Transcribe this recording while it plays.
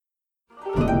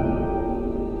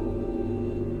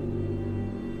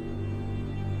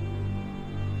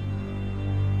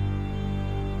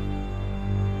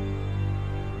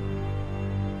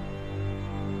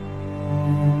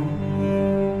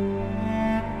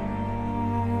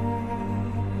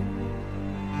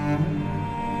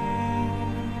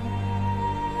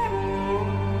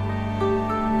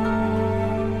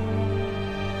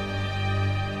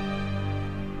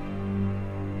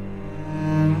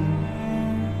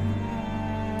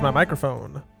my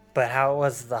microphone. But how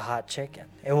was the hot chicken?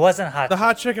 It wasn't hot. The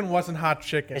hot chicken wasn't hot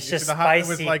chicken. It's You just see, it was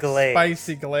spicy like glaze.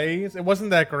 spicy glaze. It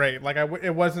wasn't that great. Like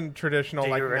it wasn't traditional. Do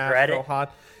you like regret Nashville it?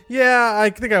 hot. Yeah, I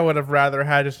think I would have rather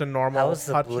had just a normal How was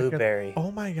the hot blueberry? chicken.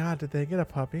 Oh my god, did they get a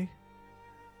puppy?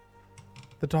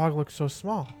 The dog looks so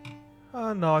small.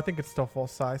 No, I think it's still full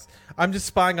size. I'm just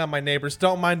spying on my neighbors.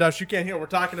 Don't mind us. You can't hear what we're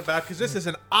talking about because this is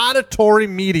an auditory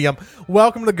medium.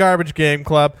 Welcome to the Garbage Game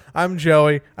Club. I'm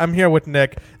Joey. I'm here with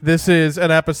Nick. This is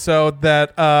an episode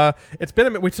that it's been a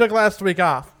minute. We took last week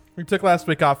off. If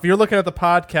you're looking at the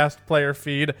podcast player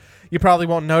feed, you probably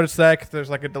won't notice that because there's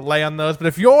like a delay on those. But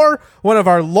if you're one of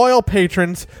our loyal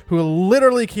patrons who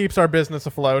literally keeps our business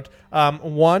afloat,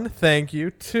 one, thank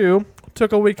you. Two,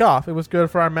 took a week off. It was good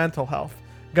for our mental health.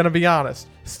 Gonna be honest,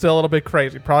 still a little bit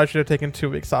crazy. Probably should have taken 2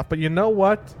 weeks off. But you know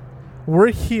what?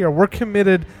 We're here. We're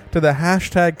committed to the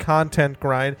hashtag content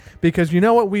grind because you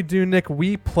know what we do, Nick?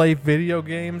 We play video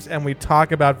games and we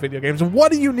talk about video games.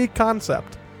 What a unique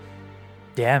concept.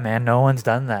 Yeah, man. No one's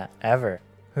done that ever.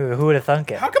 Who would have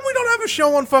thunk it? How come we don't have a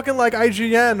show on fucking like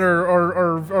IGN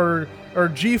or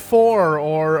G4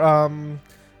 or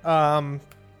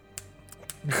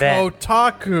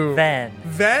Kotaku?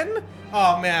 Ven?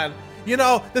 Oh man. You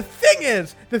know, the thing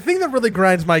that really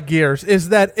grinds my gears is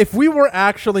that if we were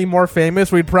actually more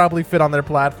famous, we'd probably fit on their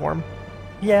platform.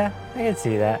 Yeah, I can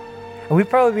see that. We'd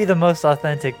probably be the most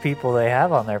authentic people they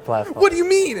have on their platform. What do you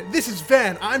mean? This is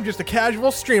Ven. I'm just a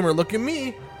casual streamer. Look at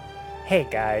me. Hey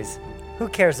guys, who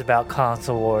cares about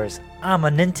console wars? I'm a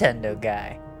Nintendo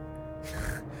guy.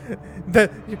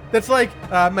 That's like,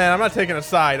 man, I'm not taking a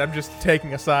side. I'm just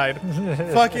taking a side.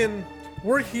 Fucking,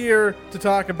 we're here to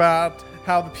talk about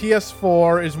how the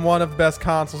PS4 is one of the best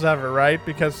consoles ever, right?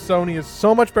 Because Sony is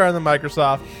so much better than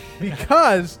Microsoft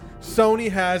because Sony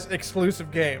has exclusive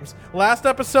games. Last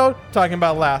episode, talking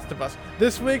about Last of Us.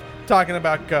 This week, talking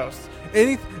about Ghosts.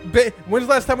 When's the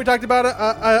last time we talked about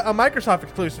a Microsoft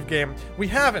exclusive game? We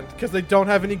haven't, because they don't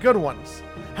have any good ones.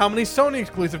 How many Sony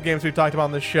exclusive games we've talked about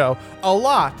on this show? A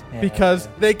lot, because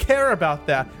they care about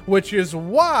that, which is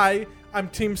why I'm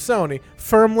Team Sony,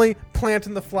 firmly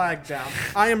planting the flag down.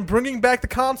 I am bringing back the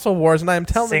console wars, and I am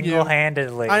telling you,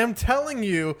 single-handedly. I am telling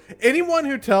you, anyone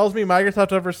who tells me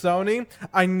Microsoft over Sony,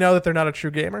 I know that they're not a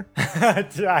true gamer.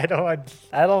 I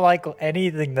don't like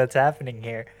anything that's happening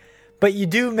here. But you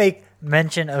do make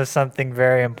mention of something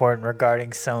very important regarding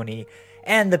Sony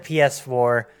and the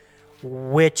PS4,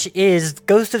 which is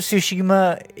Ghost of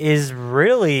Tsushima is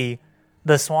really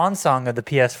the swan song of the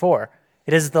PS4.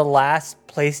 It is the last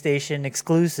PlayStation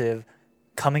exclusive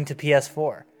coming to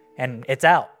PS4, and it's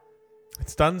out.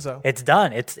 It's donezo. It's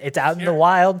done. It's out in the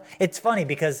wild. It's funny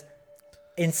because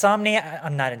Sucker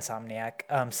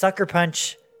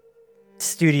Punch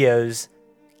Studios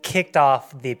kicked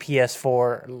off the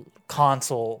PS4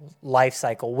 console life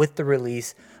cycle with the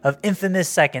release of Infamous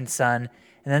Second Son,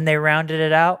 and then they rounded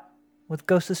it out with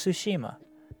Ghost of Tsushima.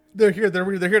 They're here to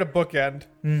bookend.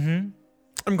 Mm-hmm.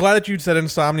 I'm glad that you said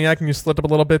Insomniac and you slipped up a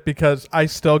little bit because I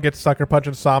still get Sucker Punch,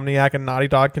 Insomniac, and Naughty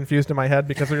Dog confused in my head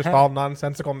because they're just all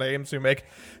nonsensical names who make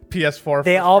PS4.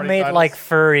 They all made titles. Like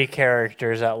furry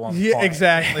characters at one point. Yeah,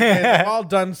 exactly. They've all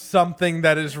done something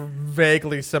that is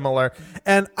vaguely similar.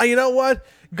 And you know what?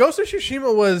 Ghost of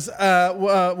Tsushima was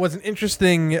an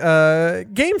interesting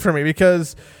game for me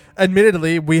because,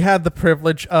 admittedly, we had the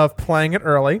privilege of playing it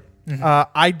early. Mm-hmm.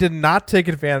 I did not take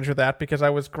advantage of that because I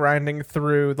was grinding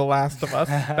through The Last of Us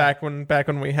back when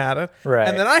we had it. Right.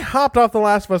 And then I hopped off The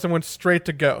Last of Us and went straight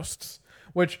to Ghosts,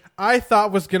 which I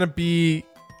thought was going to be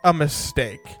a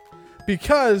mistake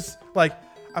because,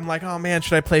 I'm like, oh man,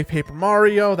 should I play Paper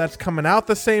Mario? That's coming out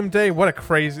the same day. What a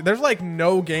crazy... There's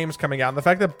no games coming out. And the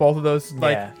fact that both of those,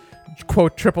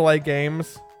 quote, AAA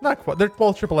games... Not quote, they're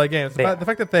both AAA games. The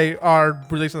fact that they are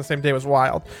released on the same day was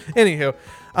wild. Anywho,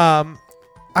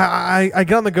 I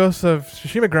get on the Ghost of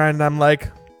Tsushima grind and I'm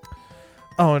like,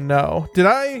 oh no. Did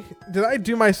I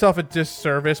do myself a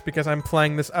disservice because I'm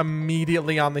playing this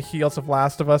immediately on the heels of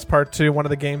Last of Us Part 2, one of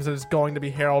the games that is going to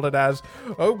be heralded as,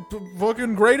 oh,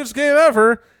 fucking greatest game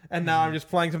ever. And now I'm just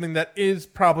playing something that is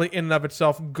probably in and of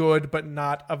itself good, but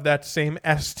not of that same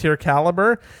S-tier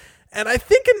caliber. And I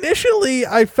think initially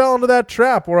I fell into that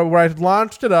trap where I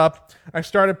launched it up, I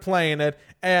started playing it,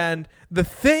 and the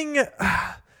thing...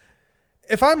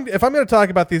 If I'm going to talk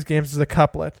about these games as a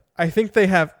couplet, I think they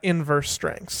have inverse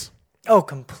strengths. Oh,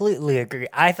 completely agree.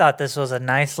 I thought this was a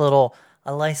nice little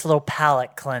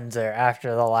palate cleanser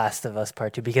after The Last of Us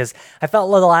Part 2 because I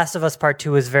felt The Last of Us Part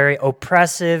 2 was very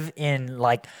oppressive in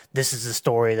this is the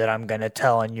story that I'm going to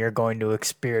tell and you're going to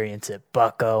experience it,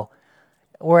 bucko.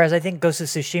 Whereas I think Ghost of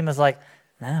Tsushima is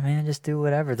nah, man, just do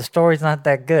whatever. The story's not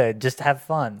that good. Just have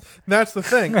fun. That's the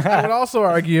thing. I would also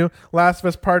argue Last of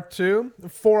Us Part 2,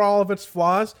 for all of its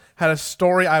flaws, had a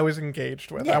story I was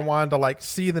engaged with. Yeah. I wanted to like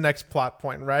see the next plot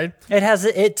point, right? It has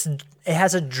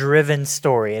a driven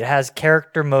story. It has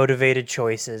character motivated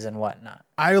choices and whatnot.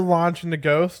 I launch into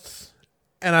Ghosts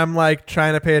and I'm like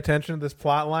trying to pay attention to this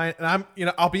plot line, and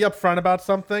I'll be upfront about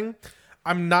something.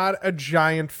 I'm not a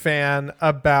giant fan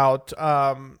about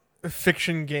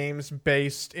fiction games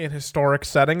based in historic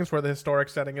settings where the historic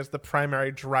setting is the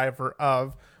primary driver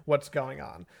of what's going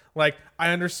on. Like,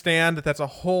 I understand that that's a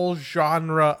whole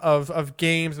genre of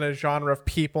games and a genre of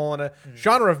people and a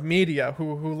genre of media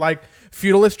who like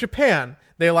feudalist Japan.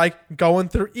 They like going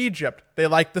through Egypt. They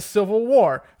like the Civil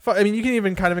War. I mean, you can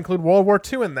even kind of include World War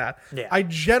II in that. Yeah. I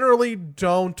generally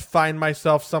don't find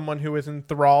myself someone who is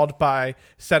enthralled by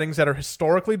settings that are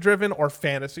historically driven or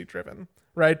fantasy driven,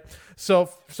 right?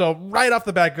 So right off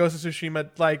the bat, Ghost of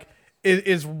Tsushima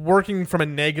is working from a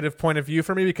negative point of view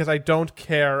for me because I don't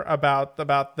care about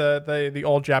the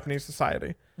old Japanese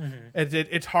society.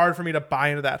 It's hard for me to buy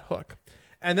into that hook.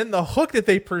 And then the hook that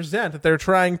they present, that they're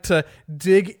trying to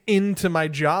dig into my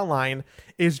jawline,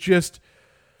 is just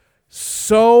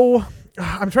so...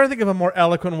 I'm trying to think of a more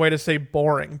eloquent way to say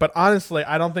boring, but honestly,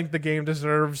 I don't think the game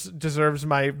deserves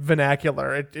my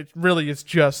vernacular. It really is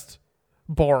just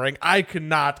boring. I could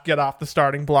not get off the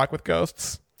starting block with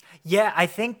Ghosts. Yeah, I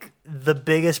think the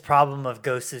biggest problem of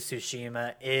Ghost of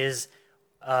Tsushima is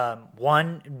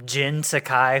one, Jin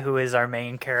Sakai, who is our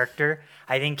main character.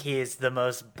 I think he is the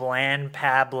most bland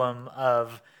pablum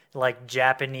of like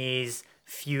Japanese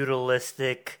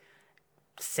feudalistic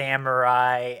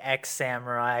samurai,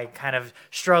 ex-samurai, kind of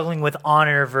struggling with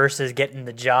honor versus getting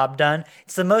the job done.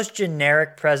 It's the most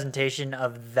generic presentation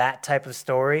of that type of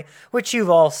story, which you've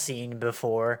all seen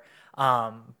before.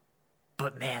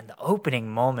 But man, the opening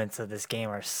moments of this game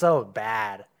are so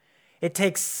bad. It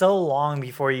takes so long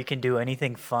before you can do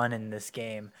anything fun in this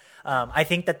game. I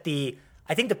think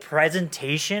the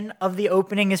presentation of the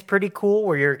opening is pretty cool,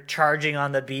 where you're charging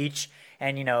on the beach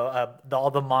and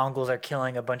all the Mongols are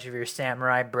killing a bunch of your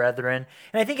samurai brethren,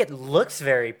 and I think it looks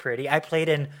very pretty. I played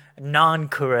in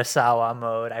non-Kurosawa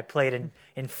mode. I played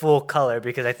in full color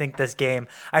because I think this game.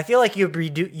 I feel like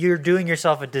you're doing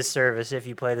yourself a disservice if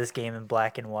you play this game in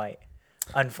black and white.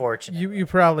 Unfortunately, you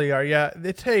probably are. Yeah,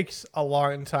 it takes a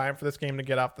long time for this game to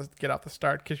get off the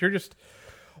start because you're just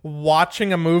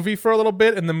watching a movie for a little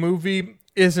bit, and the movie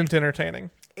isn't entertaining.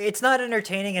 It's not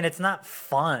entertaining, and it's not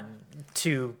fun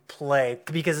to play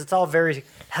because it's all very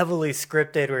heavily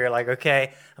scripted. Where you're like,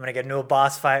 okay, I'm gonna get into a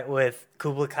boss fight with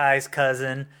Kublai Kai's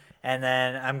cousin, and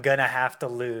then I'm gonna have to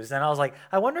lose. And I was like,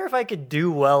 I wonder if I could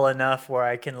do well enough where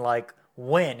I can like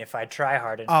win if I try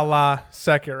hard enough. A la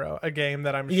Sekiro, a game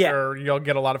that I'm sure you'll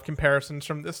get a lot of comparisons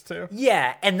from this too.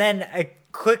 Yeah, and then I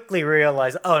quickly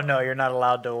realized, oh no, you're not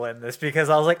allowed to win this, because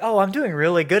I was like, oh, I'm doing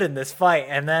really good in this fight,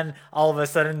 and then all of a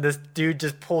sudden this dude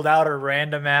just pulled out a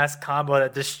random ass combo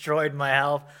that destroyed my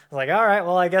health. I was like, all right,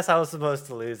 well, I guess I was supposed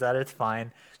to lose that. It's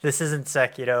fine. This isn't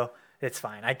Sekiro. It's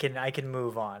fine. I can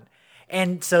move on.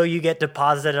 And so you get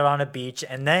deposited on a beach,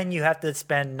 and then you have to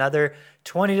spend another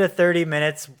 20 to 30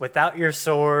 minutes without your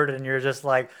sword, and you're just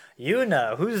like,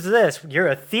 who's this? You're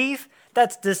a thief?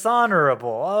 That's dishonorable.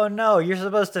 Oh no, you're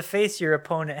supposed to face your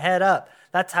opponent head up.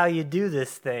 That's how you do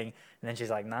this thing. And then she's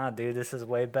like, nah, dude, this is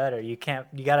way better. You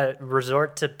gotta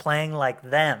resort to playing like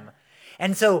them.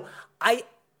 And so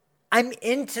I'm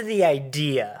into the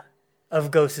idea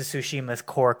of Ghost of Tsushima's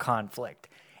core conflict.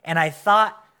 And I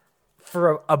thought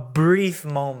for a brief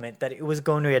moment that it was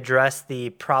going to address the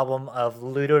problem of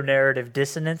ludonarrative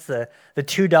dissonance, the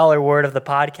 $2 word of the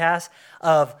podcast,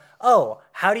 of, oh,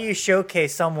 how do you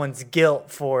showcase someone's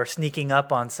guilt for sneaking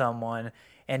up on someone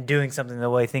and doing something the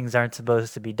way things aren't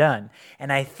supposed to be done?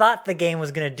 And I thought the game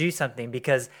was going to do something,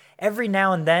 because every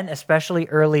now and then, especially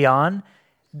early on,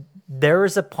 there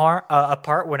was a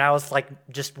part when I was like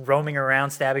just roaming around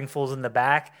stabbing fools in the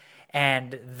back,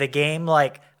 and the game,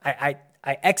 like,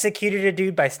 I executed a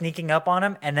dude by sneaking up on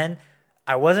him, and then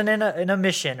I wasn't in a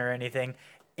mission or anything.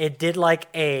 It did like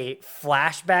a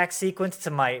flashback sequence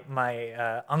to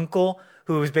my uncle,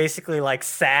 who was basically like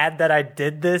sad that I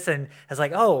did this, and I was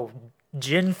like, oh,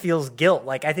 Jin feels guilt.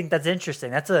 Like, I think that's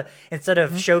interesting. Instead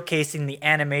of showcasing the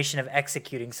animation of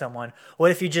executing someone,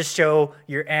 what if you just show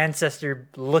your ancestor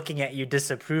looking at you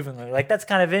disapprovingly? Like, that's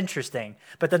kind of interesting.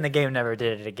 But then the game never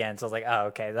did it again, so I was like, oh,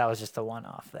 okay, that was just a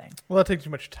one-off thing. Well, that takes too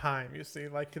much time, you see.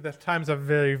 Like, the time's a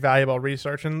very valuable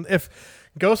research. And if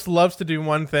Ghost loves to do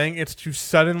one thing. It's to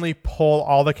suddenly pull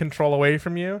all the control away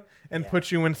from you and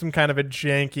put you in some kind of a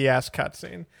janky ass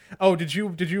cutscene. Oh, did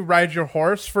you ride your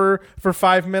horse for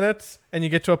 5 minutes and you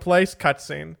get to a place?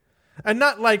 Cutscene. And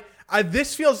not like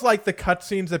this feels like the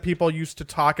cutscenes that people used to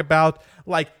talk about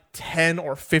like 10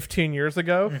 or 15 years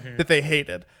ago that they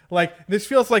hated. Like this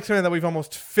feels like something that we've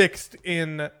almost fixed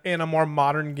in a more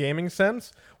modern gaming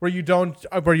sense, where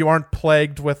you aren't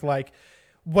plagued with like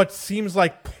what seems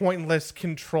like pointless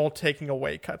control taking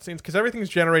away cutscenes, because everything's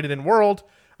generated in world,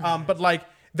 but like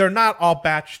they're not all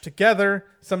batched together.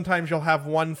 Sometimes you'll have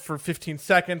one for 15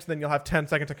 seconds, then you'll have 10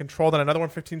 seconds to control, then another one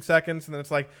 15 seconds, and then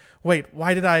it's like, wait,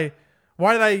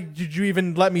 did you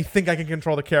even let me think I can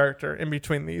control the character in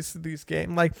between these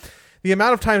games? Like the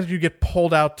amount of times you get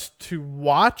pulled out to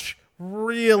watch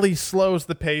really slows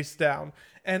the pace down.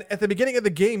 And at the beginning of the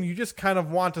game, you just kind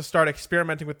of want to start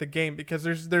experimenting with the game because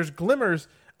there's glimmers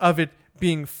of it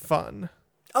being fun.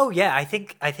 Oh yeah, I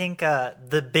think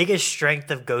the biggest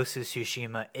strength of Ghost of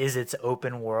Tsushima is its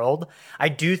open world. I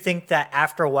do think that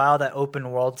after a while, that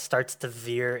open world starts to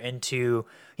veer into,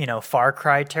 Far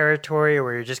Cry territory,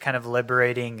 where you're just kind of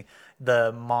liberating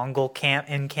the Mongol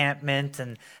encampment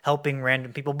and helping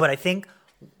random people. But I think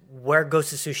where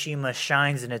Ghost of Tsushima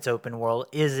shines in its open world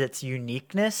is its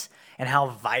uniqueness and how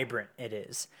vibrant it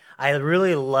is. I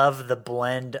really love the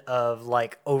blend of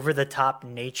like over the top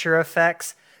nature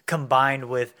effects combined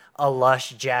with a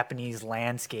lush Japanese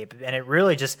landscape, and it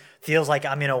really just feels like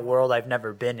I'm in a world I've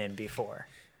never been in before.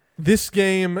 This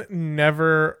game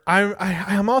never.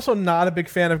 I'm also not a big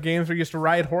fan of games where you used to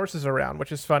ride horses around,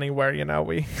 which is funny. Where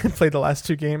we played the last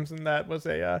 2 games, and that was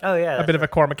a bit of a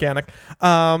core mechanic.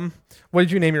 What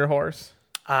did you name your horse?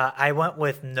 I went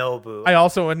with Nobu. I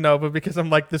also went Nobu because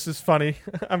I'm like, this is funny.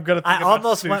 I'm gonna think about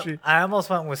sushi. I almost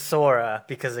went with Sora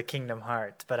because of Kingdom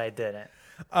Hearts, but I didn't.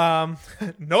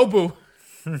 Nobu.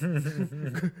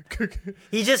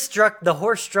 The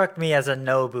horse struck me as a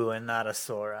Nobu and not a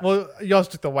Sora. Well, you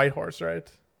also took the white horse,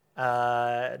 right?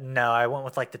 No, I went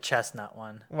with like the chestnut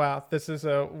one. Wow, this is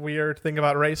a weird thing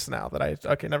about race now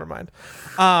okay, never mind.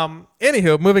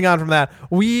 Anywho, moving on from that,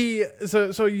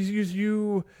 so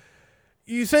you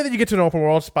say that you get to an open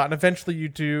world spot, and eventually you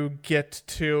do get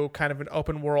to kind of an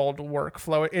open world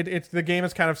workflow. It's the game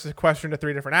is kind of sequestered into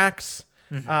 3 different acts.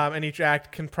 And each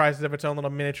act comprises of its own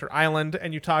little miniature island,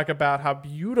 and you talk about how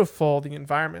beautiful the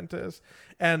environment is.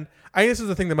 And I think this is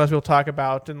the thing that most people talk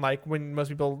about, and like when most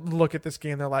people look at this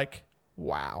game, they're like,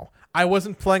 wow. I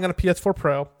wasn't playing on a PS4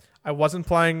 Pro. I was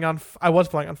playing on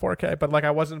 4K, but like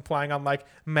I wasn't playing on like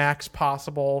max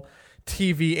possible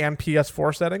TV and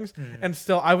PS4 settings. And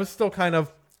still, I was still kind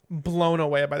of blown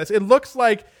away by this. It looks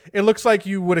like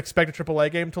you would expect a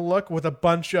AAA game to look, with a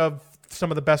bunch of some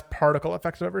of the best particle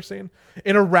effects I've ever seen.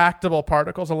 Interactable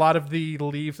particles. A lot of the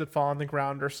leaves that fall on the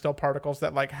ground are still particles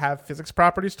that like have physics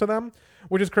properties to them,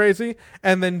 which is crazy.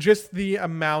 And then just the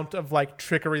amount of like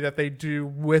trickery that they do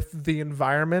with the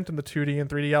environment and the 2D and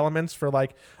 3D elements for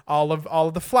like all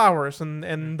of the flowers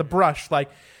and the brush. Like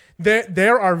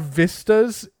there are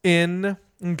vistas in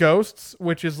Ghosts,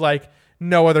 which is like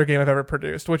no other game I've ever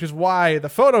produced, which is why the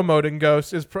photo mode in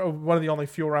Ghost is one of the only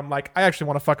few where I'm like, I actually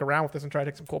want to fuck around with this and try to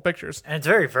take some cool pictures. And it's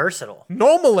very versatile.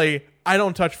 Normally, I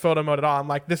don't touch photo mode at all. I'm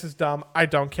like, this is dumb. I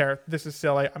don't care. This is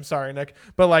silly. I'm sorry, Nick.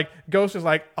 But like, Ghost is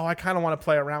like, oh, I kind of want to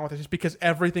play around with it just because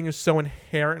everything is so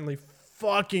inherently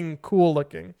fucking cool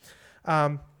looking.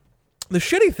 The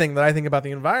shitty thing that I think about the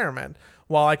environment,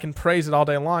 while I can praise it all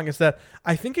day long, is that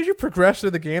I think as you progress through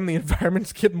the game, the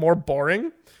environments get more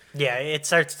boring. Yeah, it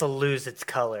starts to lose its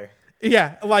color.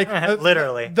 Yeah, like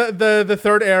literally. The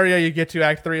third area you get to,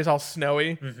 Act 3, is all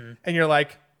snowy, and you're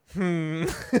like,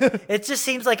 It just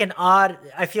seems like an odd.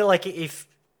 I feel like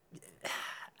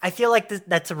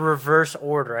that's a reverse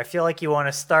order. I feel like you want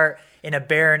to start in a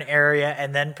barren area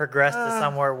and then progress to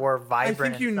somewhere more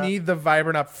vibrant. I think you need the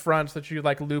vibrant up front so that you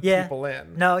like loop people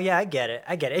in. No, yeah, I get it.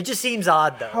 It just seems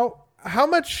odd though. How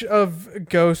much of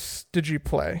Ghosts did you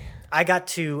play? I got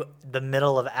to the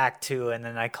middle of Act 2 and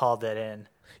then I called it in.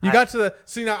 Got to the...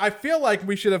 See, now I feel like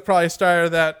we should have probably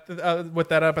started that with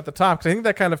that up at the top, because I think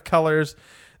that kind of colors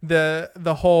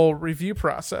the whole review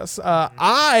process.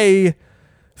 I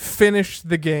finished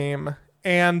the game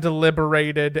and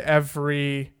liberated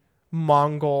every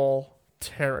Mongol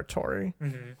territory.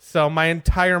 So my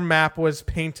entire map was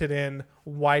painted in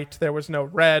white. There was no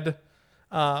red.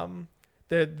 So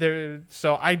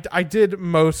I did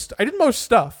most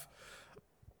stuff.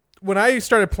 When I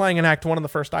started playing in Act 1 on the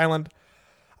first island,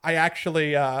 I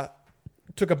actually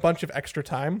took a bunch of extra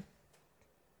time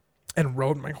and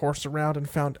rode my horse around and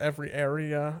found every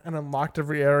area and unlocked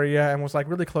every area and was like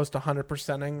really close to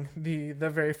 100%ing the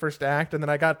very first act. And then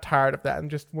I got tired of that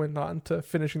and just went on to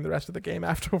finishing the rest of the game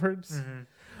afterwards.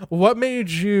 What made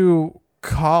you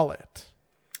call it?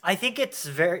 I think it's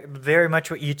very, very much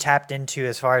what you tapped into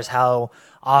as far as how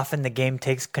often the game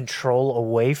takes control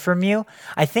away from you.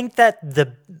 I think that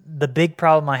the big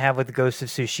problem I have with Ghost of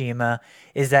Tsushima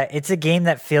is that it's a game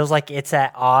that feels like it's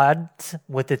at odds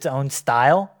with its own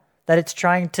style that it's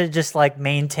trying to just like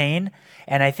maintain.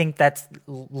 And I think that's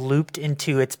looped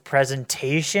into its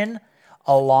presentation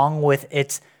along with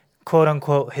its quote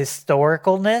unquote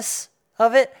historicalness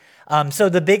of it. So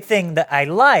the big thing that I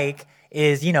like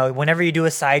is, you know, whenever you do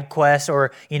a side quest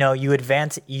or, you know, you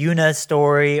advance Yuna's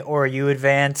story or you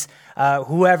advance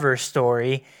whoever's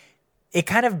story, it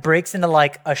kind of breaks into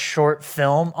like a short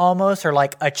film almost, or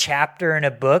like a chapter in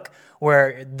a book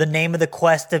where the name of the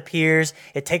quest appears.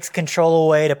 It takes control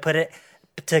away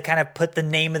to kind of put the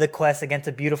name of the quest against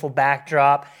a beautiful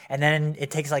backdrop. And then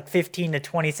it takes like 15 to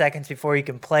 20 seconds before you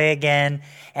can play again.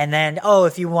 And then,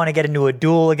 if you want to get into a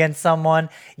duel against someone,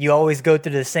 you always go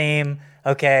through the same,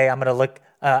 okay, I'm going to look,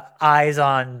 eyes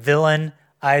on villain,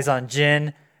 eyes on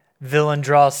Jin, villain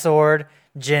draws sword,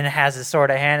 Jin has his sword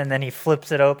at hand, and then he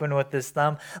flips it open with his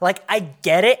thumb. Like, I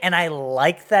get it, and I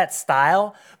like that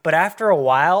style, but after a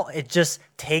while, it just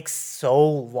takes so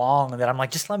long that I'm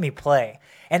like, just let me play.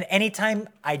 And anytime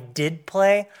I did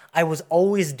play, I was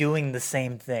always doing the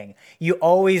same thing. You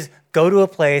always go to a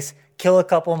place, kill a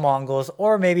couple Mongols,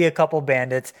 or maybe a couple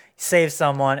bandits, save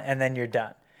someone, and then you're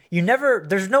done.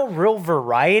 There's no real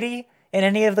variety in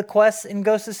any of the quests in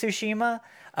Ghost of Tsushima.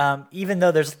 Even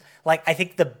though there's, like, I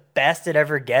think the best it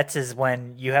ever gets is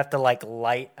when you have to, like,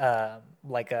 light,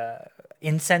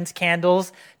 incense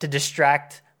candles to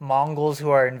distract Mongols who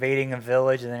are invading a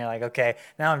village, and then you're like, okay,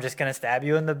 now I'm just going to stab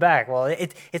you in the back. Well,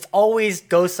 it's always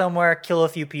go somewhere, kill a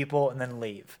few people, and then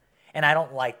leave. And I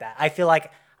don't like that. I feel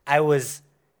like I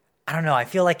don't know, I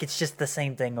feel like it's just the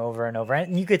same thing over and over.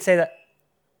 And you could say that,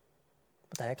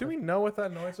 what the heck? Do we know what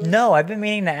that noise is? No, I've been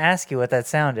meaning to ask you what that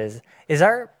sound is.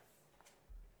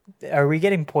 Are we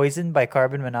getting poisoned by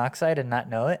carbon monoxide and not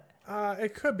know it?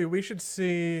 It could be. We should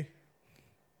see.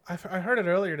 I heard it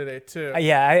earlier today, too.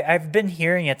 Yeah, I've been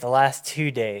hearing it the last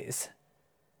 2 days.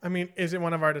 I mean, is it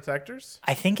one of our detectors?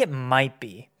 I think it might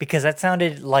be, because that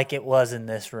sounded like it was in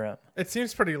this room. It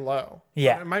seems pretty low.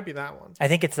 Yeah. It might be that one. I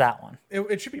think it's that one.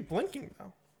 It should be blinking,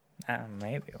 though.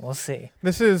 Maybe. We'll see.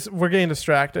 We're getting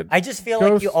distracted. I just feel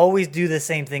like you always do the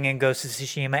same thing in Ghost of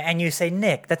Tsushima, and you say,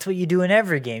 Nick, that's what you do in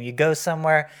every game. You go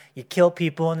somewhere, you kill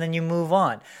people, and then you move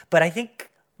on. But I think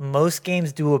most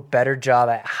games do a better job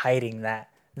at hiding that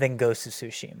than Ghost of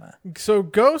Tsushima. So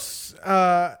Ghost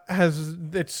has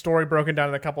its story broken down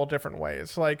in a couple of different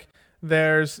ways. Like,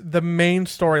 there's the main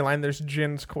storyline. There's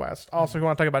Jin's quest. Also, if you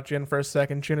want to talk about Jin for a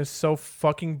second, Jin is so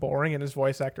fucking boring, and his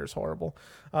voice actor is horrible.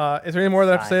 Is there any more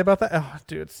that I have to say about that? Oh,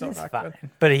 dude, it's so not good.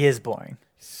 But he is boring.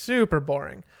 Super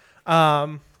boring.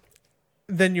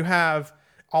 Then you have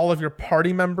all of your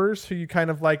party members who you kind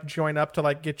of like join up to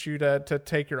like get you to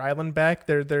take your island back.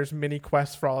 There's mini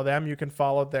quests for all of them. You can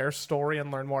follow their story and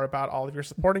learn more about all of your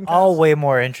supporting cast. All way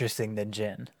more interesting than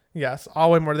Jin. Yes,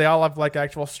 all way more. They all have like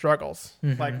actual struggles.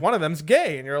 Mm-hmm. Like one of them's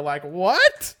gay, and you're like,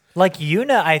 what? Like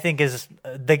Yuna, I think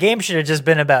the game should have just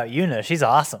been about Yuna. She's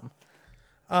awesome.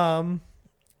 And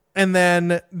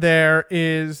then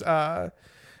there's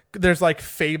like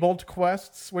fabled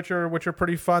quests, which are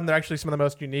pretty fun. They're actually some of the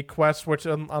most unique quests, which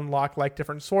unlock like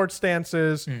different sword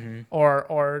stances, mm-hmm.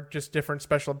 or just different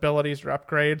special abilities or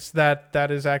upgrades.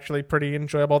 That is actually pretty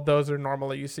enjoyable. Those are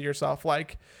normally you see yourself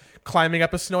like climbing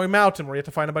up a snowy mountain where you have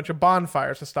to find a bunch of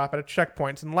bonfires to stop at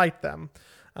checkpoints and light them.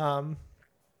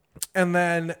 And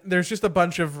then there's just a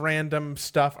bunch of random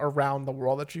stuff around the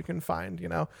world that you can find. You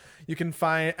know, you can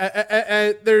find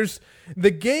there's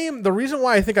the game. The reason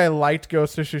why I think I liked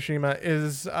Ghost of Tsushima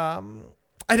is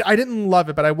I didn't love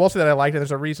it, but I will say that I liked it.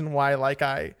 There's a reason why like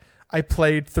I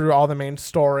played through all the main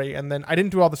story, and then I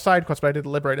didn't do all the side quests, but I did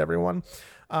liberate everyone.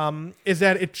 Is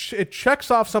that it checks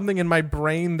off something in my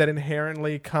brain that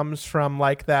inherently comes from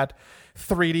like that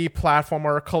 3D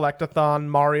platformer collectathon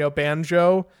Mario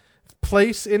Banjo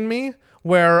place in me,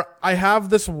 where I have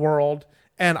this world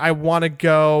and I want to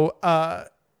go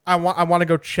I want to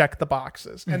go check the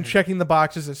boxes, and checking the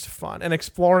boxes is fun, and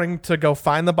exploring to go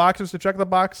find the boxes to check the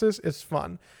boxes is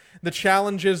fun. The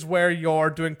challenges where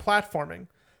you're doing platforming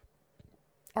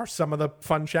are some of the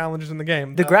fun challenges in the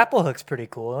game. The grapple hook's pretty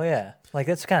cool, yeah. Like,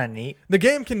 that's kind of neat. The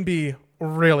game can be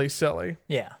really silly.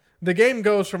 Yeah. The game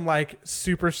goes from, like,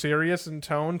 super serious in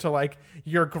tone to, like,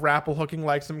 you're grapple hooking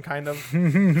like some kind of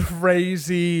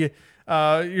crazy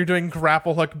you're doing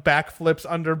grapple hook backflips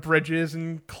under bridges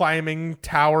and climbing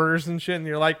towers and shit, and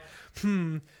you're like,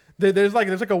 there's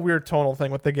like a weird tonal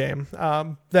thing with the game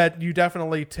that you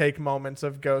definitely take moments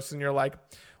of Ghosts and you're like,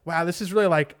 wow, this is really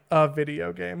like a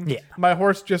video game. Yeah. My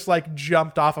horse just like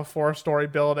jumped off a 4-story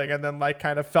building and then like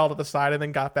kind of fell to the side and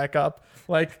then got back up.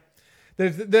 Like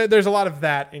there's a lot of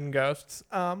that in Ghosts.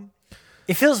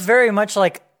 It feels very much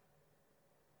like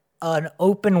an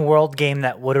open world game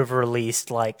that would have released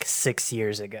like 6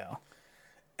 years ago.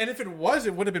 And if it was,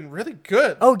 it would have been really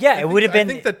good. Oh, yeah, it would have been.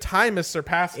 I think the time has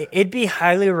surpassed it. It'd be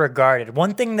highly regarded.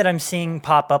 One thing that I'm seeing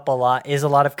pop up a lot is a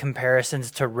lot of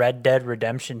comparisons to Red Dead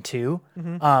Redemption 2.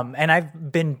 And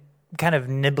I've been kind of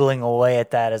nibbling away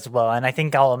at that as well. And I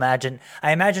think I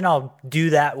imagine I'll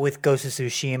do that with Ghost of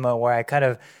Tsushima, where I kind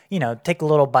of, take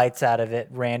little bites out of it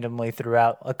randomly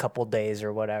throughout a couple days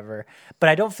or whatever. But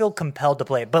I don't feel compelled to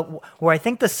play it. But where I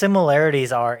think the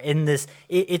similarities are in this,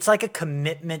 it's like a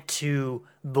commitment to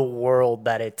the world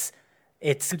that it's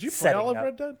Did you play all of up.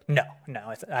 Red Dead?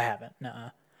 No, I haven't.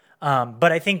 No.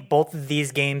 But I think both of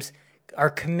these games are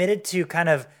committed to kind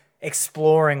of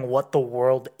exploring what the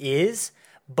world is.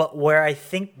 But where I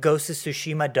think Ghost of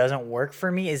Tsushima doesn't work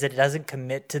for me is it doesn't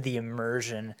commit to the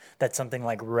immersion that something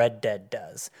like Red Dead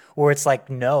does. Where it's like,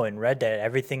 no, in Red Dead,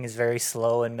 everything is very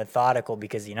slow and methodical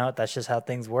because, that's just how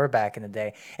things were back in the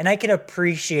day. And I can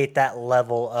appreciate that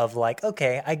level of like,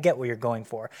 okay, I get what you're going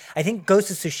for. I think Ghost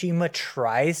of Tsushima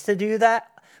tries to do that,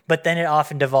 but then it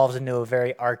often devolves into a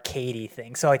very arcadey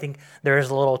thing. So I think there is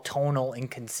a little tonal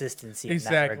inconsistency in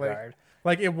that regard.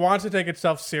 Like, it wants to take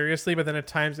itself seriously, but then at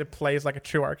times it plays like a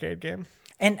true arcade game.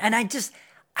 And I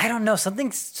don't know,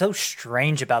 something so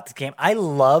strange about this game. I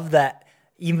love that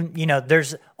even,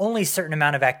 there's only a certain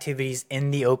amount of activities in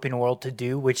the open world to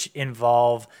do, which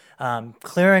involve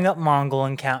clearing up Mongol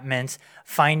encampments,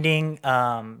 finding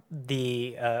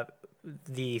the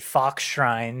fox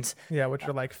shrines. Yeah, which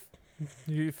are like...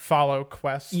 You follow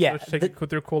quests, which take you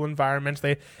through cool environments.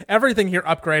 Everything here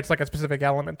upgrades like a specific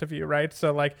element of you, right?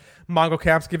 So like Mongol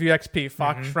camps give you XP,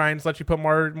 Fox shrines let you put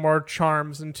more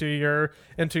charms into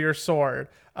your sword.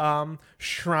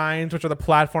 Shrines, which are the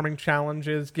platforming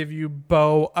challenges, give you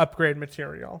bow upgrade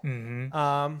material.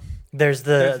 There's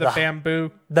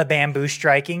the bamboo,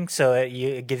 striking, so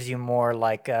it gives you more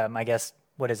like I guess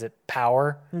what is it,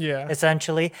 power? Yeah,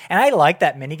 essentially. And I like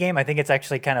that mini game. I think it's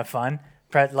actually kind of fun.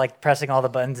 Like pressing all the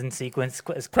buttons in sequence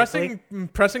quickly.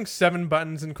 Pressing 7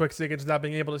 buttons in quick sequence without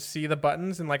being able to see the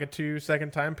buttons in like a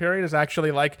 2-second time period is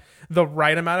actually like the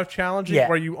right amount of challenging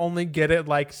where you only get it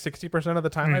like 60% of the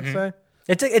time, I'd say.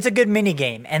 It's a good mini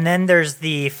game. And then there's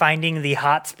the finding the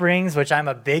hot springs, which I'm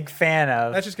a big fan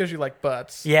of. That just gives you like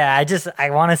butts. Yeah, I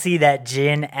want to see that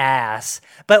Jin ass.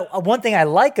 But one thing I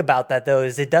like about that though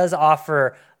is it does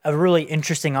offer a really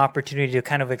interesting opportunity to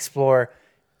kind of explore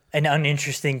an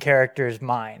uninteresting character's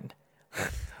mind,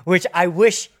 which I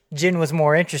wish Jin was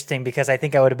more interesting because I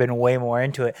think I would have been way more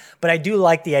into it. But I do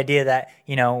like the idea that,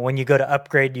 when you go to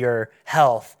upgrade your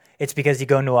health, it's because you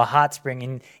go into a hot spring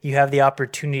and you have the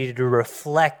opportunity to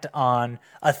reflect on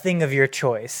a thing of your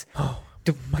choice.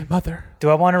 My mother.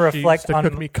 Do I want to reflect on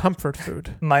cook me comfort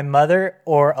food? My mother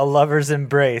or a lover's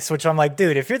embrace? Which I'm like,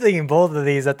 dude, if you're thinking both of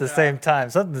these at the same time,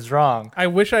 something's wrong. I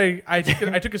wish I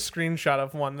took a screenshot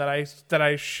of one that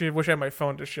I should wish I had my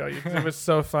phone to show you. It was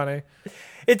so funny.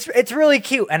 It's really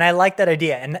cute, and I like that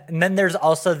idea. And then there's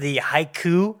also the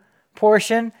haiku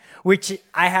portion, which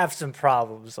I have some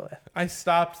problems with. I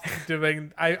stopped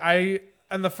doing. I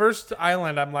on the first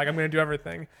island, I'm like, I'm going to do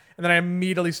everything, and then I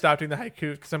immediately stopped doing the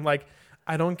haiku because I'm like,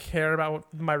 I don't care about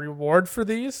my reward for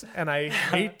these, and I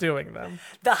hate doing them.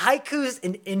 The haiku's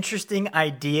an interesting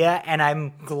idea, and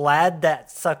I'm glad that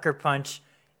Sucker Punch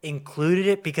included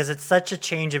it because it's such a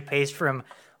change of pace from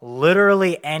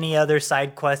literally any other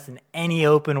side quest in any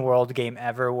open world game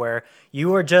ever, where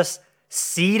you are just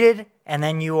seated and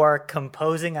then you are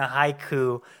composing a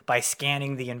haiku by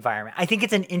scanning the environment. I think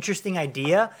it's an interesting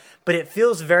idea, but it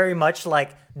feels very much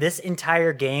like this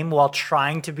entire game, while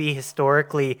trying to be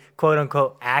historically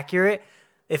quote-unquote accurate,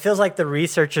 it feels like the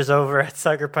researchers over at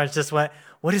Sucker Punch just went,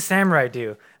 what does samurai do?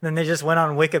 And then they just went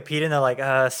on Wikipedia and they're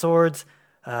like, swords,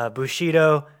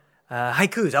 bushido,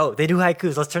 haikus. Oh, they do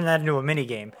haikus. Let's turn that into a mini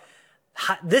game.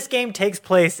 This game takes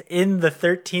place in the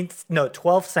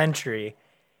 12th century.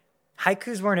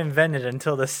 Haikus weren't invented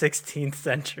until the 16th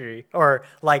century, or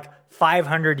like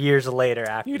 500 years later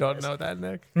after. You don't know that,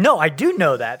 Nick. No, I do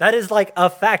know that. That is like a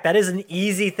fact. That is an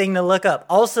easy thing to look up.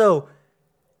 Also,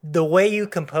 the way you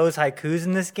compose haikus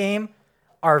in this game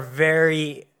are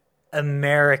very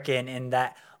American in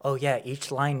that oh yeah,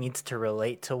 each line needs to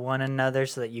relate to one another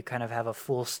so that you kind of have a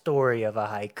full story of a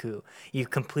haiku. You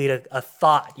complete a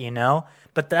thought, you know?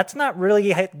 But that's not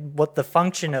really what the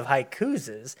function of haikus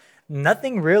is.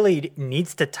 Nothing really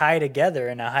needs to tie together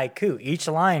in a haiku. Each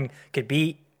line could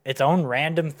be its own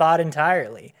random thought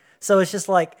entirely. So it's just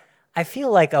like, I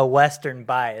feel like a Western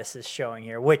bias is showing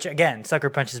here, which again, Sucker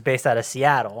Punch is based out of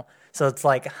Seattle. So it's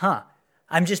like,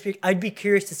 I'd be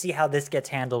curious to see how this gets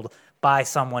handled by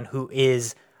someone who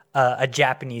is a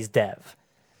Japanese dev.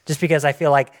 Just because I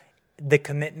feel like the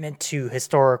commitment to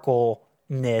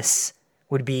historicalness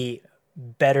would be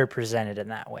better presented in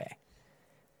that way.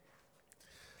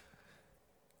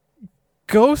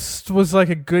 Ghost was like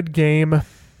a good game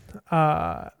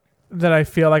that I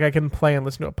feel like I can play and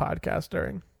listen to a podcast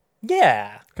during.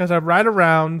 Yeah. Because I ride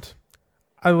around,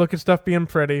 I look at stuff being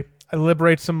pretty, I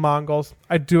liberate some Mongols,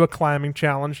 I do a climbing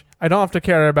challenge. I don't have to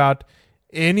care about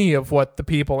any of what the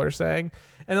people are saying.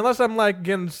 And unless I'm like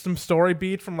getting some story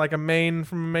beat from like a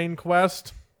main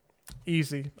quest,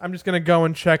 easy. I'm just gonna go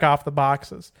and check off the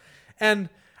boxes. And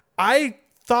I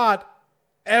thought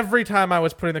every time I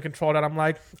was putting the control down, I'm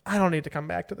like, I don't need to come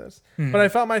back to this. But I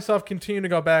felt myself continuing to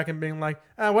go back and being like,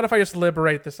 what if I just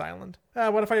liberate this island?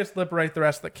 What if I just liberate the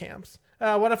rest of the camps?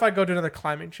 What if I go do another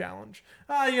climbing challenge?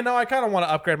 I kind of want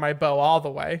to upgrade my bow all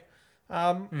the way.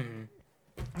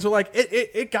 So like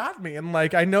it got me, and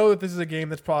like I know that this is a game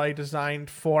that's probably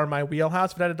designed for my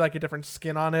wheelhouse. If it had like a different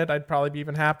skin on it, I'd probably be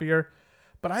even happier.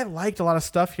 But I liked a lot of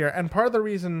stuff here, and part of the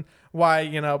reason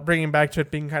why, bringing back to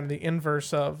it being kind of the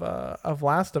inverse of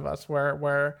Last of Us,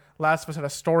 where Last of Us had a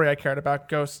story I cared about,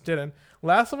 Ghost didn't.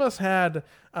 Last of Us had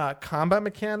combat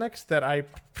mechanics that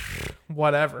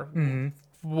whatever.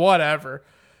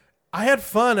 I had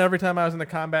fun every time I was in the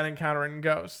combat encounter in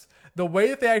Ghost. The way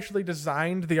that they actually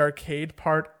designed the arcade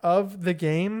part of the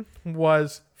game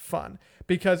was fun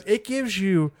because it gives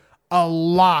you a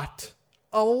lot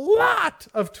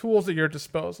of tools at your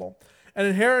disposal. And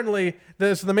inherently,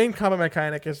 the main combat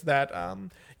mechanic is that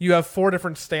you have 4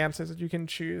 different stances that you can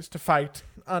choose to fight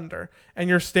under. And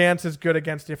your stance is good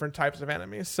against different types of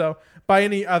enemies. So by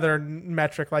any other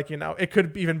metric, it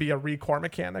could even be a recore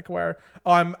mechanic where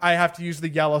I have to use the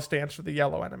yellow stance for the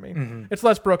yellow enemy. Mm-hmm. It's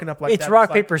less broken up like that. It's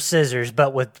rock, paper, scissors,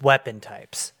 but with weapon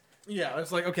types. Yeah,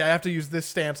 it's like, okay, I have to use this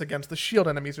stance against the shield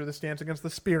enemies or this stance against the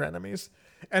spear enemies.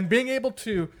 And being able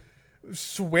to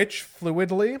switch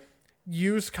fluidly,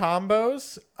 use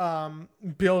combos,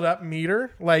 build up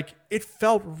meter, it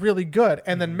felt really good.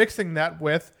 And then mixing that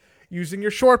with using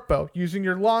your short bow, using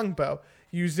your long bow,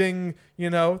 using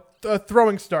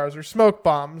throwing stars or smoke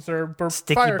bombs or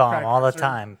sticky bomb all the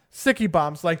time, sticky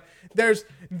bombs.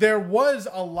 There was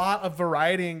a lot of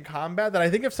variety in combat that I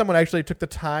think if someone actually took the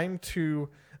time to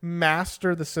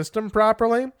master the system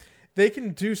properly, they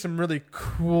can do some really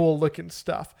cool looking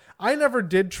stuff. I never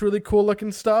did truly cool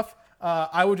looking stuff.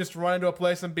 I would just run into a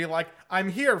place and be like, I'm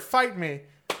here, fight me,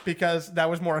 because that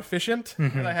was more efficient,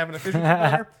 and I have an efficiency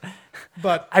there.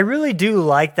 But I really do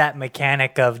like that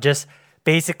mechanic of just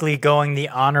basically going the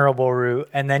honorable route,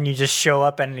 and then you just show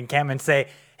up and encamp and say,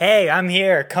 hey, I'm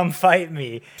here, come fight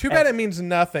me. Too bad it means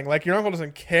nothing. Your uncle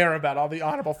doesn't care about all the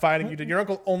honorable fighting you did. Your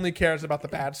uncle only cares about the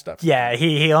bad stuff. Yeah,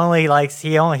 he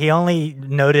only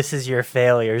notices your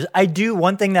failures.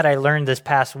 One thing that I learned this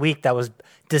past week that was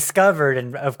discovered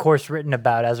and of course written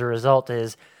about as a result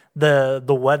is the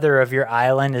weather of your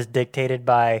island is dictated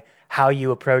by how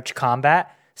you approach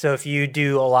combat. So if you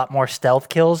do a lot more stealth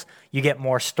kills, you get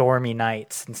more stormy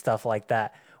nights and stuff like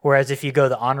that. Whereas if you go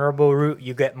the honorable route,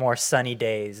 you get more sunny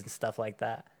days and stuff like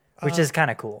that, which is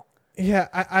kind of cool. Yeah,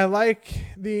 I like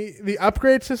the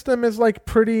upgrade system is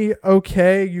pretty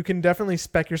okay. You can definitely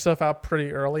spec yourself out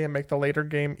pretty early and make the later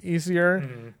game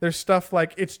easier. There's stuff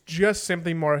it's just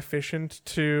simply more efficient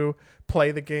to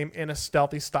play the game in a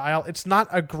stealthy style. It's not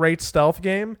a great stealth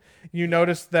game. You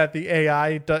notice that the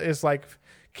AI is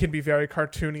can be very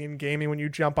cartoony and gamey when you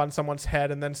jump on someone's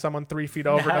head and then someone 3 feet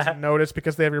over doesn't notice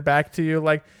because they have your back to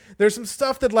you. There's some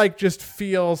stuff that just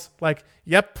feels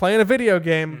playing a video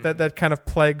game that kind of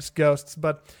plagues Ghosts,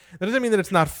 but that doesn't mean that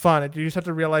it's not fun. You just have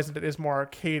to realize that it is more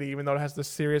arcadey, even though it has this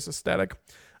serious aesthetic.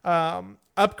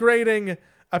 Upgrading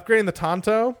the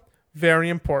Tonto, very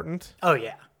important. Oh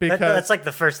yeah. That's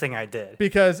the first thing I did.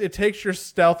 Because it takes your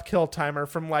stealth kill timer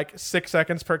from 6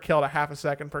 seconds per kill to half a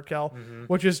second per kill,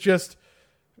 which is just...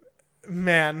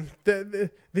 Man, the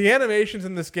animations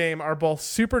in this game are both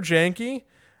super janky,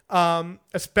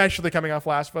 especially coming off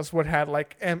Last of Us, what had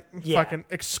fucking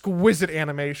exquisite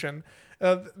animation.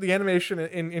 The animation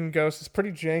in Ghost is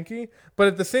pretty janky, but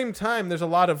at the same time, there's a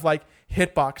lot of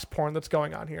hitbox porn that's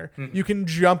going on here. You can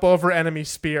jump over enemy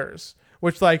spears,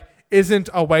 which isn't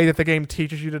a way that the game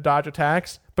teaches you to dodge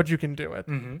attacks, but you can do it.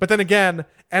 But then again,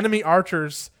 enemy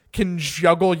archers can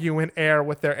juggle you in air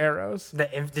with their arrows.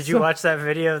 Did you watch that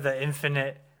video of the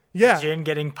infinite Jin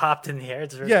getting popped in the air?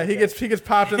 It's really he gets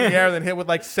popped in the air, then hit with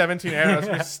like 17 arrows,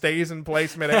 and he stays in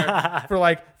place midair for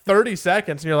like 30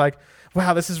 seconds, and you're like,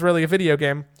 wow, this is really a video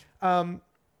game.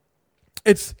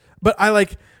 But I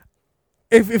like.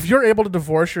 If you're able to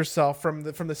divorce yourself from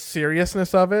the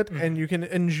seriousness of it and you can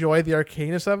enjoy the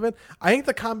arcaneness of it, I think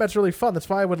the combat's really fun. That's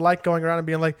why I would like going around and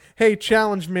being like, hey,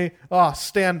 challenge me. Oh,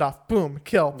 standoff. Boom,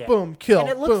 kill. Yeah. Boom, kill. And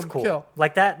it looks boom, cool. Kill.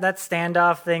 Like that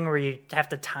standoff thing where you have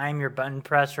to time your button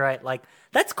press right. Like,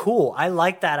 that's cool. I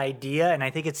like that idea, and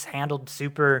I think it's handled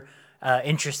super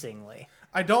interestingly.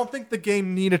 I don't think the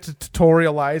game needed to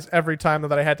tutorialize every time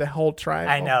that I had to hold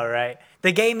triangle. I know, right?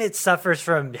 The game, it suffers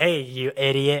from, hey, you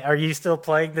idiot, are you still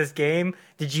playing this game?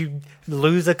 Did you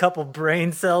lose a couple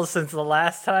brain cells since the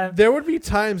last time? There would be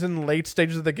times in late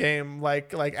stages of the game,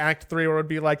 like Act 3, where it would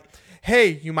be like, hey,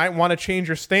 you might want to change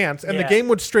your stance. And the game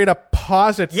would straight up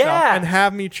pause itself and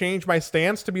have me change my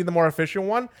stance to be the more efficient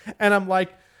one. And I'm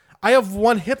like, I have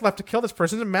one hit left to kill this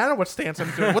person. It doesn't matter what stance I'm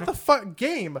doing. What the fuck,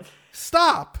 game?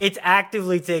 Stop. It's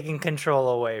actively taking control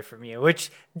away from you,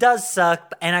 which does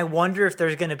suck. And I wonder if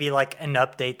there's going to be like an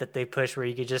update that they push where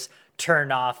you could just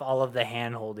turn off all of the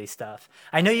hand-holdy stuff.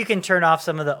 I know you can turn off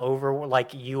some of the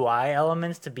like UI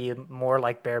elements to be more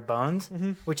like bare bones,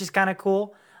 which is kind of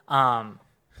cool.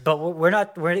 But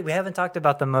we haven't talked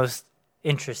about the most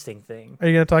interesting thing. Are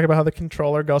you going to talk about how the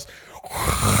controller goes?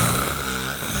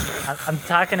 I'm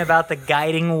talking about the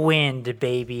guiding wind,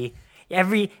 baby.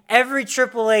 Every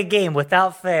AAA game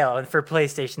without fail, and for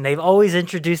PlayStation, they've always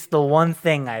introduced the one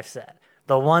thing I've said.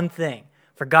 The one thing.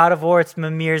 For God of War, it's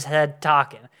Mimir's head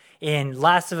talking. In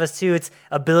Last of Us 2, it's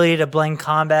ability to blend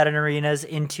combat and arenas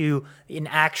into an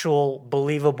actual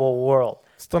believable world.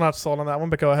 Still not sold on that one,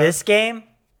 but go ahead. This game,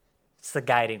 it's the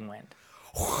guiding wind.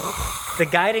 The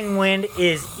guiding wind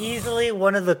is easily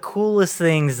one of the coolest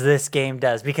things this game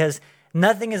does, because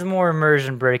nothing is more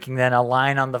immersion breaking than a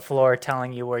line on the floor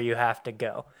telling you where you have to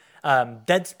go.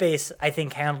 Dead Space, I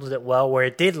think, handled it well, where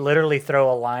it did literally throw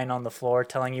a line on the floor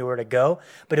telling you where to go,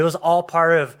 but it was all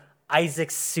part of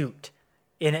Isaac's suit.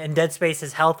 In Dead Space,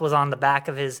 his health was on the back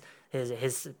of his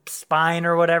spine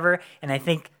or whatever, and I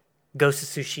think Ghost of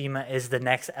Tsushima is the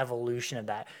next evolution of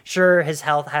that. Sure, his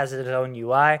health has its own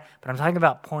UI, but I'm talking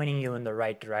about pointing you in the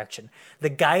right direction. The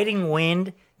guiding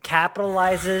wind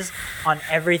capitalizes on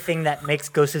everything that makes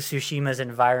Ghost of Tsushima's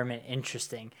environment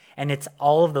interesting. And it's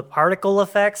all of the particle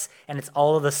effects, and it's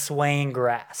all of the swaying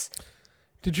grass.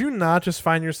 Did you not just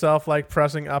find yourself like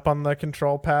pressing up on the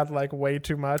control pad like way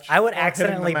too much? I would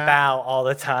accidentally bow all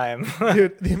the time.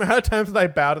 Dude, the amount of times that I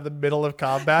bow to the middle of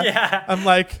combat, I'm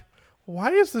like,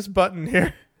 why is this button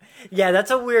here? Yeah, that's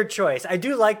a weird choice. I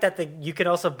do like that you can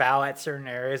also bow at certain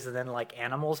areas and then like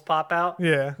animals pop out.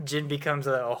 Yeah. Jin becomes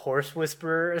a horse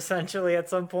whisperer essentially at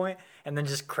some point, and then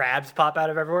just crabs pop out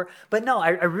of everywhere. But no, I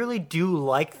really do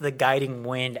like the guiding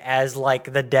wind as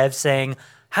like the dev saying,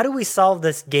 how do we solve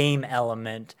this game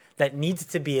element that needs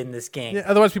to be in this game? Yeah,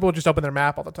 otherwise people would just open their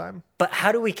map all the time. But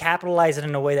how do we capitalize it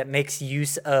in a way that makes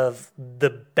use of the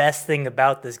best thing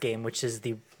about this game, which is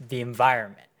the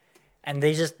environment? And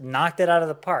they just knocked it out of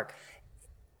the park.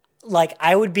 Like,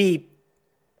 Breath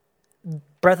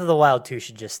of the Wild 2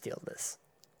 should just steal this.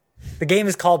 The game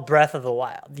is called Breath of the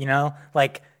Wild, you know?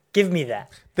 Like, give me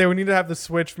that. They would need to have the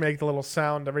Switch make the little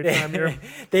sound every time you're...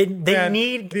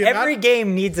 Every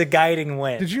game needs a guiding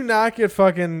wind. Did you not get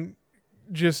fucking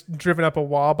just driven up a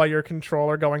wall by your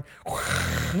controller going...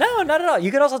 No, not at all.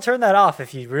 You could also turn that off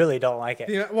if you really don't like it.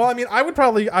 Yeah, well, I mean, I would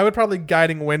probably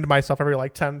guiding wind myself every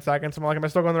like 10 seconds. I'm like, am I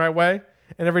still going the right way?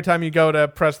 And every time you go to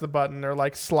press the button or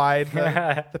like slide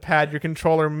the pad, your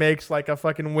controller makes like a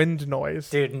fucking wind noise.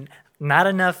 Dude, not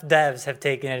enough devs have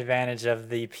taken advantage of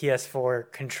the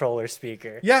PS4 controller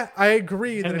speaker. Yeah, I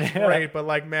agree that it's great, but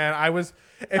like, man, if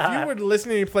you were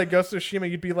listening to me play Ghost of Tsushima,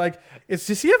 you'd be like,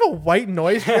 does he have a white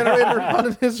noise generator on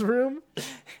in his room?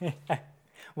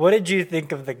 What did you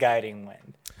think of the guiding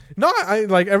wind? No, I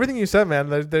like everything you said,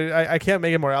 man. I can't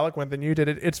make it more eloquent than you did.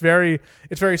 It's very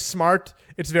smart.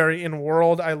 It's very in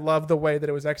world. I love the way that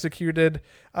it was executed.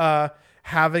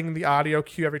 Having the audio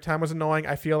cue every time was annoying.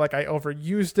 I feel like I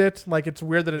overused it. Like, it's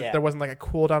weird that there wasn't like a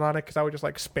cooldown on it, because I would just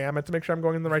like spam it to make sure I'm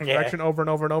going in the right direction over and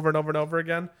over and over and over and over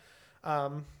again.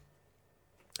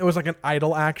 It was like an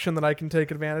idle action that I can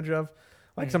take advantage of.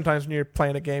 Like sometimes when you're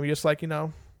playing a game, you just like,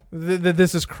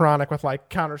 this is chronic with like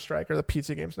Counter-Strike or the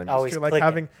PC games. Like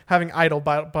having idle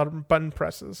button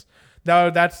presses.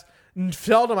 That's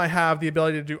seldom I have the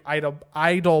ability to do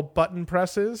idle button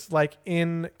presses like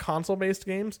in console-based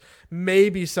games.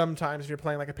 Maybe sometimes if you're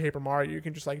playing like a Paper Mario, you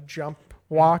can just like jump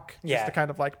walk just to kind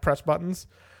of like press buttons.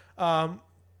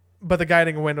 But the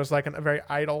guiding wind was like a very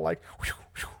idle, like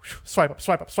swipe up,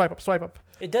 swipe up, swipe up, swipe up.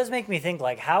 It does make me think,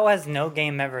 like, how has no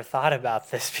game ever thought about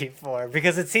this before?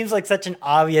 Because it seems like such an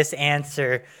obvious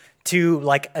answer to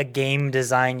like a game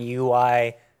design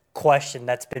UI question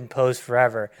that's been posed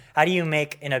forever. How do you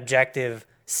make an objective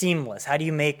seamless? How do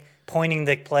you make pointing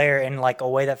the player in like a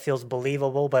way that feels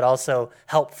believable but also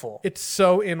helpful? It's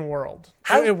so in world.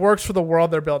 It works for the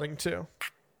world they're building too.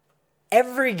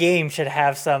 Every game should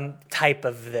have some type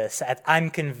of this. I'm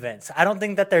convinced. I don't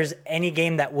think that there's any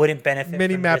game that wouldn't benefit from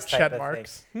Minimap this type check of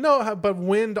marks. thing. No, but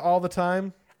wind all the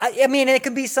time. I mean, it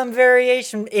could be some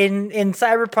variation in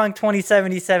Cyberpunk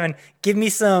 2077. Give me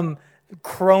some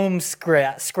chrome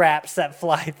scraps that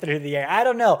fly through the air. I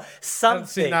don't know, something.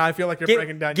 See, now I feel like you're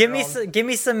breaking down. Give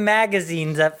me some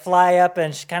magazines that fly up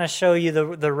and kind of show you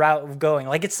the route of going.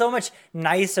 Like, it's so much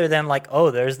nicer than like, oh,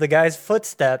 there's the guy's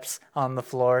footsteps on the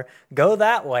floor. Go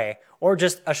that way, or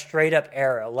just a straight up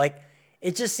arrow. Like,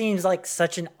 it just seems like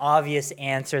such an obvious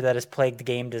answer that has plagued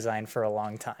game design for a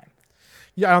long time.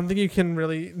 Yeah, I don't think you can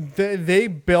really. They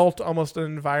built almost an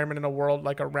environment in a world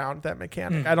like around that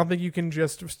mechanic. I don't think you can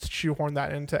just shoehorn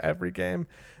that into every game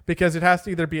because it has to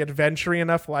either be adventure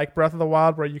enough, like Breath of the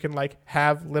Wild, where you can like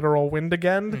have literal wind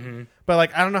again. But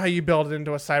like, I don't know how you build it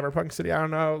into a cyberpunk city. I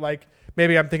don't know. Like,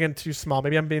 maybe I'm thinking too small.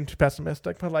 Maybe I'm being too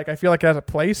pessimistic. But like, I feel like it has a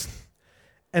place,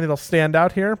 and it'll stand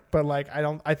out here. But like,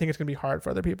 I think it's gonna be hard for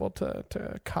other people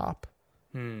to cop.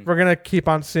 We're gonna keep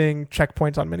on seeing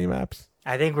checkpoints on minimaps.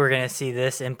 I think we're going to see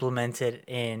this implemented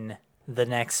in the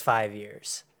next 5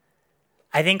 years.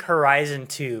 I think Horizon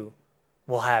 2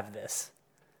 will have this.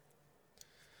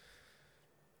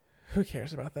 Who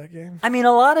cares about that game? I mean,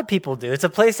 a lot of people do. It's a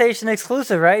PlayStation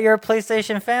exclusive, right? You're a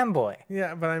PlayStation fanboy.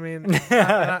 Yeah, but I mean,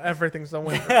 not everything's a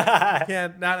winner.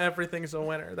 Not everything's a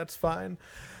winner. That's fine.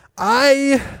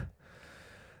 I'm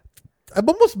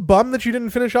almost bummed that you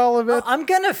didn't finish all of it. I'm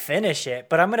going to finish it,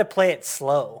 but I'm going to play it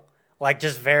slow. Like,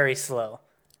 just very slow.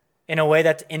 In a way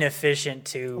that's inefficient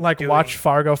to watch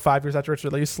Fargo 5 years after its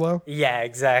release slow? Yeah,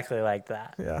 exactly like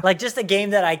that. Yeah. Like, just a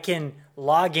game that I can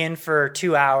log in for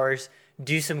 2 hours,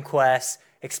 do some quests,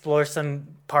 explore some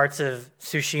parts of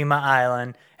Tsushima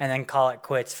Island, and then call it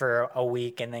quits for a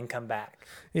week and then come back.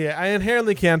 Yeah, I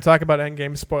inherently can't talk about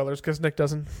endgame spoilers because Nick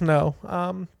doesn't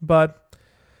know. But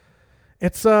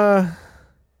it's...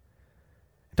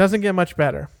 It doesn't get much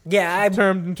better. Yeah,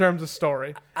 in terms of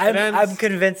story. I'm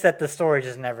convinced that the story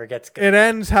just never gets good. It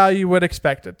ends how you would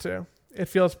expect it to. It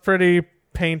feels pretty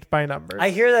paint by numbers. I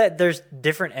hear that there's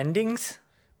different endings.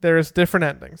 There's different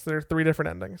endings. There are 3 different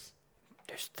endings.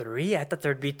 There's 3? I thought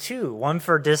there'd be 2. One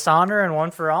for Dishonor and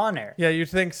one for Honor. Yeah, you'd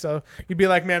think so. You'd be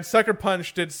like, man, Sucker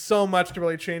Punch did so much to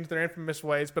really change their infamous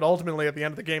ways, but ultimately at the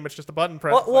end of the game, it's just a button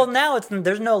press. Well, now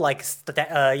there's no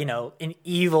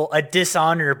a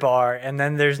Dishonor bar, and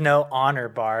then there's no Honor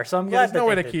bar. So I'm glad there's no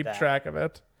way to keep track of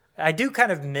it. I do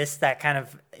kind of miss that kind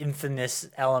of infamous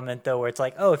element, though, where it's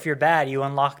like, oh, if you're bad, you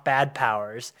unlock bad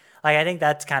powers. Like, I think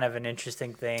that's kind of an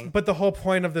interesting thing. But the whole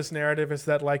point of this narrative is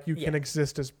that, like, you can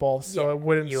exist as both, so it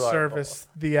wouldn't service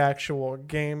the actual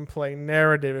gameplay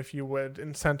narrative if you would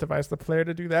incentivize the player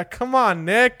to do that. Come on,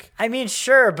 Nick! I mean,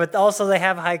 sure, but also they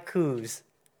have haikus.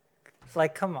 It's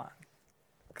like, come on.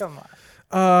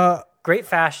 Great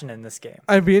fashion in this game.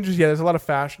 I'd be interested. Yeah, there's a lot of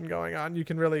fashion going on. You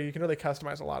can really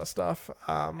customize a lot of stuff.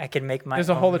 I can make my There's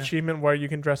a whole achievement where you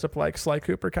can dress up like Sly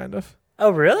Cooper, kind of.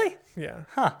 Oh, really? Yeah.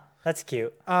 Huh. That's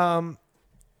cute. I'm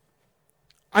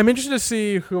interested to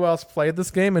see who else played this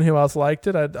game and who else liked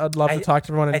it. I'd love to talk to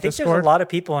everyone in Discord. I think there's a lot of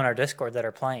people in our Discord that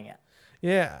are playing it.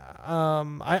 Yeah.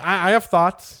 I have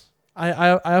thoughts.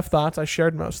 I have thoughts. I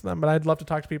shared most of them, but I'd love to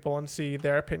talk to people and see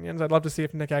their opinions. I'd love to see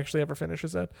if Nick actually ever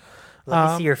finishes it.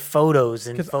 Let me see your photos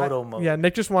in photo mode. Yeah,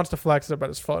 Nick just wants to flex about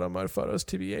his photo mode photos,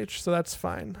 TBH, so that's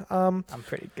fine. I'm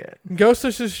pretty good. Ghost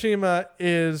of Tsushima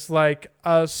is like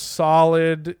a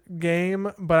solid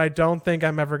game, but I don't think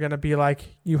I'm ever going to be like,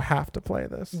 you have to play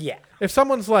this. Yeah. If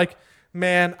someone's like,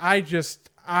 man, I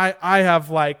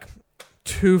have like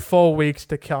 2 full weeks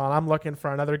to kill and I'm looking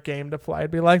for another game to play,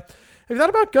 I'd be like, have you thought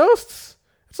about Ghosts?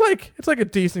 It's like a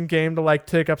decent game to like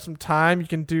take up some time. You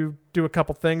can do a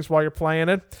couple things while you're playing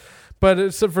it. But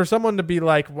it's, for someone to be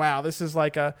like, wow, this is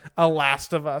like a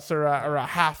Last of Us or a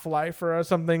Half-Life or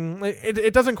something,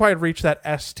 it doesn't quite reach that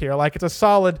S tier. Like it's a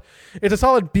solid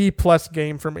B+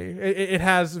 game for me. It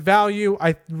has value.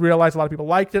 I realize a lot of people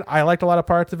liked it. I liked a lot of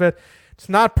parts of it. It's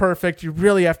not perfect. You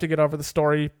really have to get over the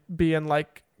story being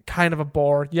like kind of a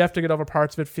bore. You have to get over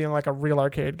parts of it feeling like a real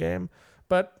arcade game.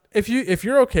 But if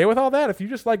you're okay with all that, if you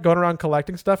just like going around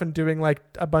collecting stuff and doing like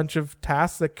a bunch of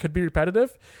tasks that could be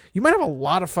repetitive, you might have a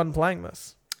lot of fun playing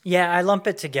this. Yeah, I lump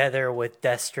it together with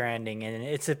Death Stranding, and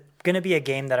it's going to be a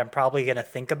game that I'm probably going to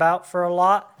think about for a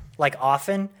lot, like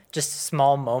often, just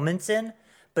small moments in,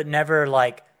 but never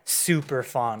like super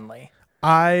fondly.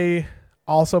 I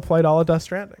also played all of Death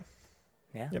Stranding.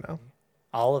 Yeah. You know.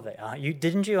 All of it. You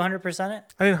 100% it?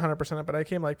 I didn't 100% it, but I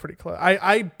came like pretty close.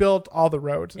 I built all the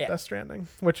roads in Yeah. Death Stranding,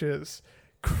 which is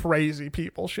crazy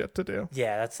people shit to do.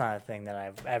 Yeah, that's not a thing that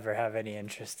I've ever have any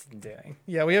interest in doing.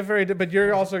 Yeah, we have but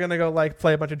you're also going to go like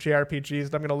play a bunch of JRPGs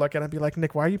and I'm going to look at it and be like,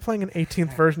 Nick, why are you playing an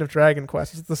 18th version of Dragon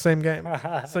Quest? It's the same game.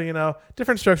 So, you know,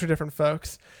 different strokes for different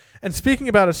folks. And speaking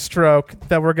about a stroke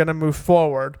that we're going to move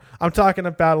forward, I'm talking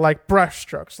about like brush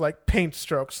strokes, like paint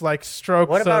strokes, like strokes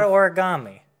What about of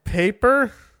origami?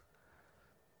 paper.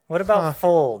 What about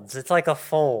folds? It's like a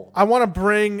fold. I want to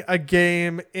bring a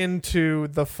game into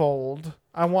the fold.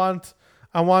 I want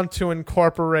to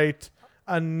incorporate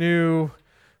a new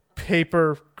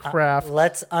paper craft.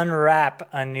 Let's unwrap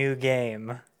a new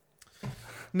game.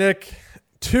 Nick,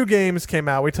 2 games came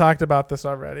out. We talked about this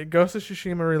already. Ghost of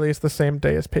Tsushima released the same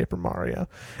day as Paper Mario.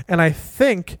 And I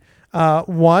think,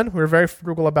 one, we were very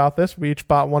frugal about this. We each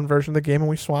bought one version of the game and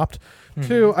we swapped. Mm-hmm.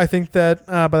 2, I think that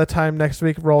by the time next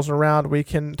week rolls around, we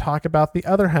can talk about the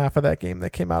other half of that game that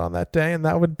came out on that day, and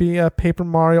that would be Paper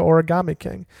Mario Origami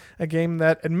King, a game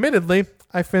that, admittedly,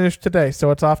 I finished today.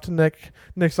 So it's off to Nick.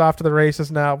 Nick's off to the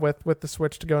races now with the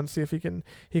Switch to go and see if he can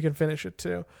finish it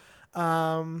too.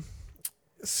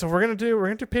 So we're gonna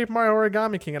do Paper Mario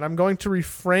Origami King, and I'm going to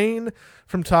refrain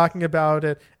from talking about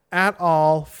it at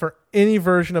all for any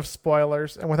version of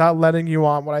spoilers and without letting you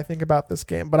on what I think about this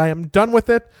game. But I am done with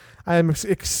it. I am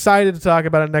excited to talk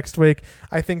about it next week.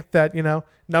 I think that, you know,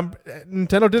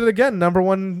 Nintendo did it again.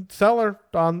 #1 seller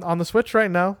on the Switch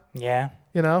right now. Yeah.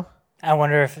 You know? I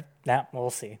wonder if we'll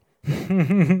see.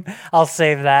 I'll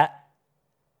save that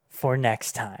for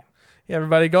next time. Yeah,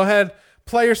 everybody, go ahead.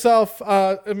 Play yourself,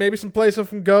 maybe play some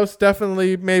from Ghost.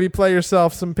 Definitely, maybe play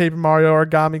yourself some Paper Mario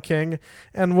Origami King,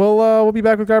 and we'll be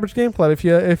back with Garbage Game Club.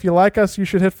 If you like us, you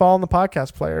should hit follow on the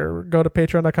podcast player. Go to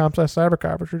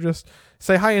patreon.com/cybergarbage or just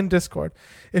say hi in Discord.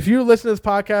 If you listen to this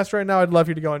podcast right now, I'd love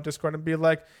you to go in Discord and be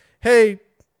like, "Hey,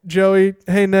 Joey,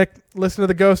 hey Nick, listen to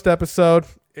the Ghost episode.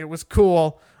 It was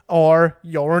cool." Or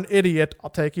 "You're an idiot." I'll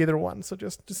take either one. So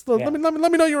just let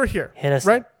me know you were here. Hit us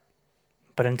right.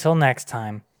 But until next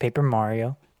time, Paper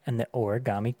Mario and the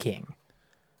Origami King.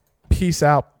 Peace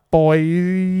out,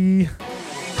 boy.